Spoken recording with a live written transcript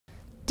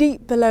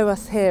Deep below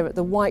us here at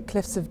the White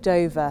Cliffs of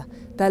Dover,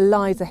 there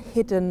lies a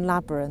hidden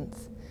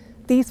labyrinth.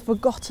 These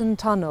forgotten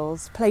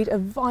tunnels played a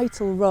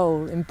vital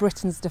role in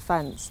Britain's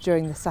defence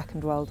during the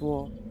Second World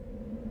War,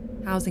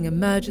 housing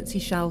emergency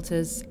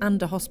shelters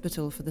and a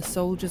hospital for the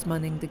soldiers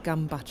manning the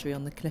gun battery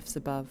on the cliffs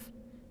above.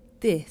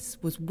 This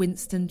was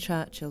Winston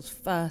Churchill's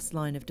first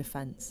line of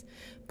defence,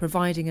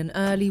 providing an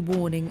early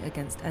warning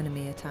against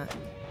enemy attack.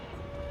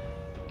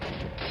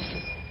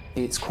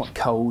 It's quite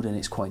cold and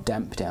it's quite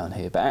damp down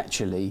here, but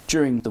actually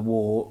during the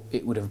war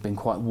it would have been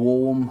quite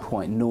warm,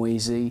 quite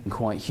noisy and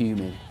quite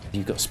humid.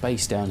 You've got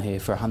space down here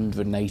for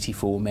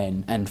 184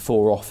 men and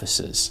 4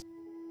 officers.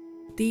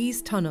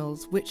 These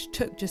tunnels, which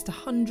took just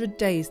 100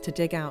 days to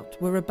dig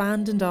out, were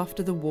abandoned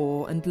after the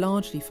war and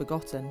largely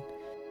forgotten.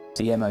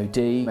 The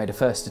MOD made a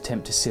first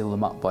attempt to seal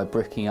them up by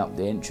bricking up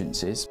the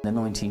entrances. In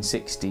the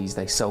 1960s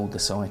they sold the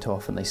site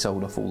off and they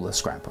sold off all the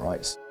scrap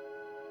rights.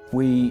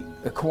 We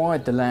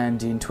acquired the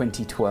land in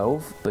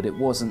 2012, but it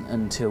wasn't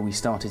until we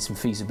started some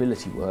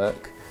feasibility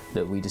work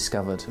that we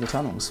discovered the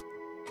tunnels.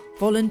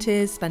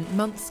 Volunteers spent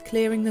months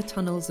clearing the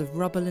tunnels of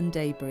rubble and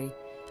debris,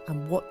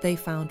 and what they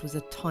found was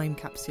a time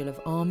capsule of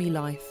army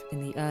life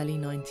in the early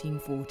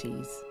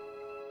 1940s.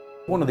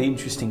 One of the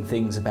interesting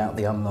things about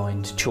the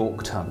unlined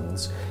chalk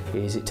tunnels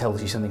is it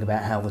tells you something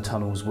about how the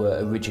tunnels were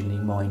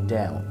originally mined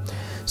out.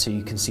 So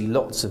you can see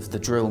lots of the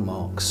drill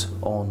marks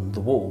on the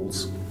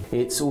walls.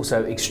 It's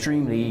also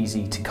extremely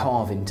easy to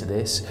carve into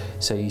this,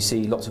 so you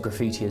see lots of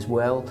graffiti as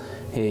well.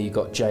 Here you've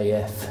got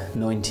JF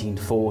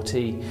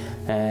 1940,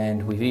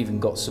 and we've even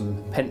got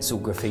some pencil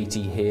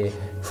graffiti here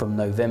from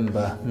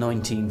November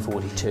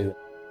 1942.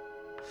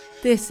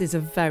 This is a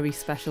very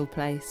special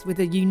place with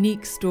a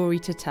unique story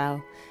to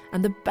tell,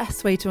 and the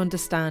best way to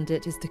understand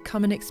it is to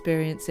come and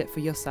experience it for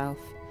yourself.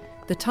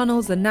 The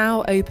tunnels are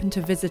now open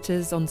to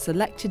visitors on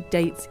selected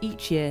dates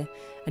each year,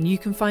 and you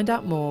can find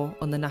out more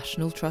on the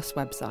National Trust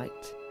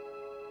website.